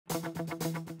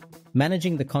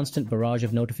Managing the constant barrage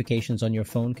of notifications on your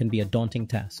phone can be a daunting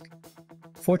task.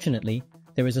 Fortunately,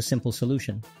 there is a simple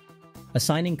solution: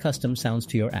 assigning custom sounds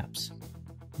to your apps.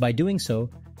 By doing so,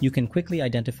 you can quickly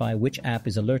identify which app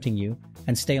is alerting you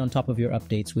and stay on top of your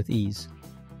updates with ease.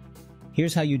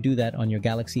 Here's how you do that on your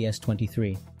Galaxy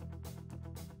S23.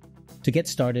 To get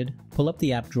started, pull up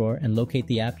the app drawer and locate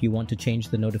the app you want to change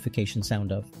the notification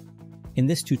sound of. In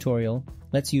this tutorial,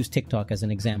 let's use TikTok as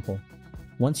an example.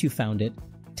 Once you've found it,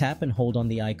 tap and hold on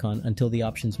the icon until the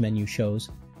options menu shows,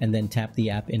 and then tap the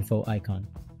app info icon.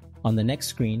 On the next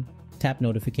screen, tap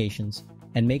Notifications,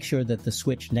 and make sure that the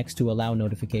switch next to Allow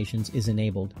Notifications is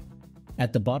enabled.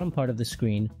 At the bottom part of the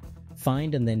screen,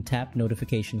 find and then tap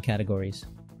Notification Categories.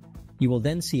 You will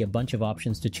then see a bunch of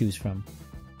options to choose from.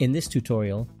 In this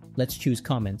tutorial, let's choose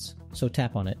Comments, so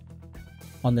tap on it.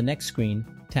 On the next screen,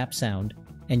 tap Sound,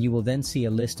 and you will then see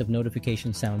a list of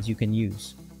notification sounds you can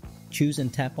use. Choose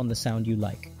and tap on the sound you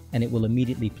like, and it will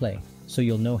immediately play, so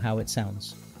you'll know how it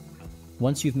sounds.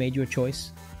 Once you've made your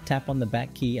choice, tap on the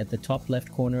back key at the top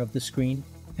left corner of the screen,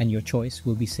 and your choice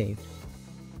will be saved.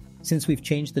 Since we've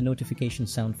changed the notification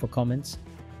sound for comments,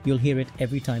 you'll hear it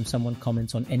every time someone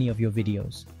comments on any of your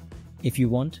videos. If you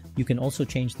want, you can also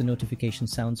change the notification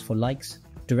sounds for likes,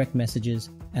 direct messages,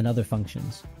 and other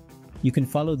functions. You can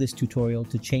follow this tutorial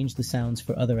to change the sounds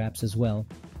for other apps as well,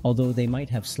 although they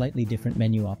might have slightly different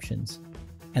menu options.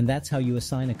 And that's how you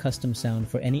assign a custom sound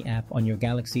for any app on your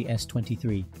Galaxy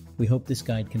S23. We hope this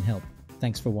guide can help.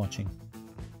 Thanks for watching.